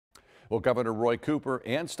Well, Governor Roy Cooper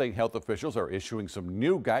and state health officials are issuing some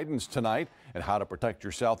new guidance tonight on how to protect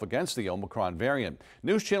yourself against the Omicron variant.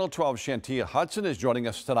 News Channel 12's Shantia Hudson is joining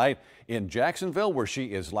us tonight in Jacksonville, where she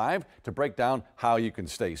is live to break down how you can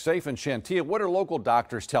stay safe. And Shantia, what are local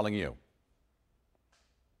doctors telling you?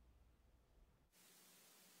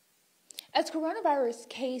 As coronavirus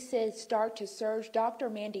cases start to surge, Dr.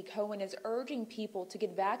 Mandy Cohen is urging people to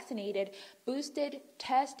get vaccinated, boosted,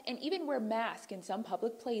 test, and even wear masks in some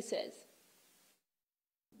public places.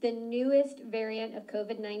 The newest variant of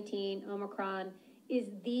COVID-19, Omicron, is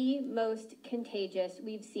the most contagious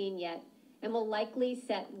we've seen yet and will likely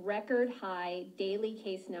set record high daily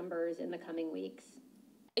case numbers in the coming weeks.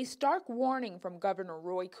 A stark warning from Governor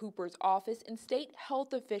Roy Cooper's office and state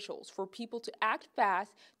health officials for people to act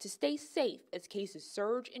fast to stay safe as cases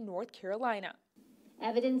surge in North Carolina.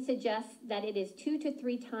 Evidence suggests that it is 2 to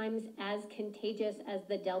 3 times as contagious as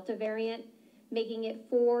the Delta variant, making it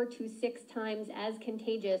 4 to 6 times as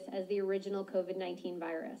contagious as the original COVID-19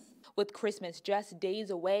 virus. With Christmas just days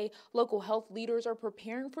away, local health leaders are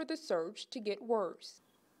preparing for the surge to get worse.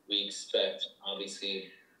 We expect,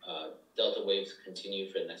 obviously, Delta waves to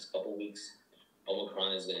continue for the next couple weeks.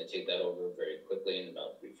 Omicron is going to take that over very quickly in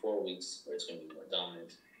about 3-4 weeks, where it's going to be more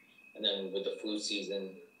dominant. And then with the flu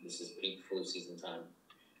season, this is peak flu season time.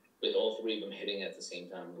 With all three of them hitting at the same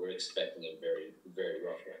time, we're expecting a very, very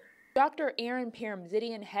rough one. Dr. Aaron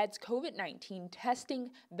Paramzidian heads COVID-19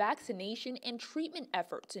 testing, vaccination, and treatment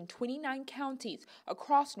efforts in 29 counties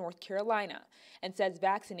across North Carolina and says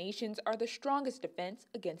vaccinations are the strongest defense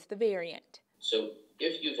against the variant. So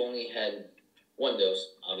if you've only had 1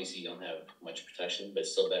 dose, obviously you don't have much protection, but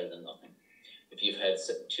it's still better than nothing. If you've had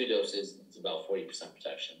 2 doses, it's about 40%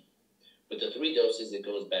 protection. With the 3 doses, it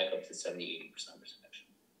goes back up to 70-80% protection.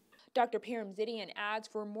 Dr. Paramzidian adds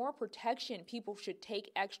for more protection, people should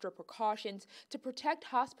take extra precautions to protect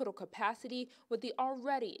hospital capacity with the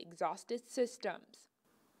already exhausted systems.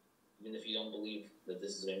 Even if you don't believe that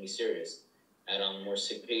this is going to be serious, add on more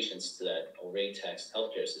sick patients to that already taxed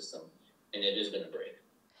healthcare system, and it is going to break.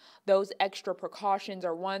 Those extra precautions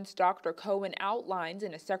are ones Dr. Cohen outlines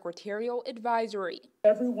in a secretarial advisory.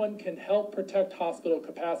 Everyone can help protect hospital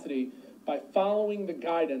capacity by following the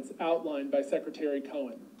guidance outlined by Secretary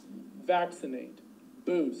Cohen. Vaccinate,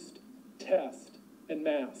 boost, test, and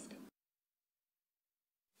mask.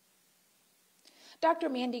 Dr.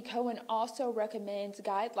 Mandy Cohen also recommends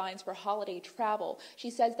guidelines for holiday travel.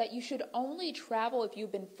 She says that you should only travel if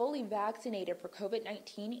you've been fully vaccinated for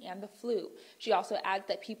COVID-19 and the flu. She also adds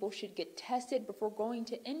that people should get tested before going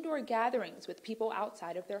to indoor gatherings with people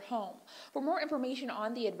outside of their home. For more information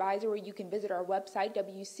on the advisory, you can visit our website,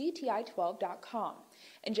 WCTI12.com.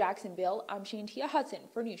 In Jacksonville, I'm Shantia Hudson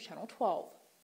for News Channel 12.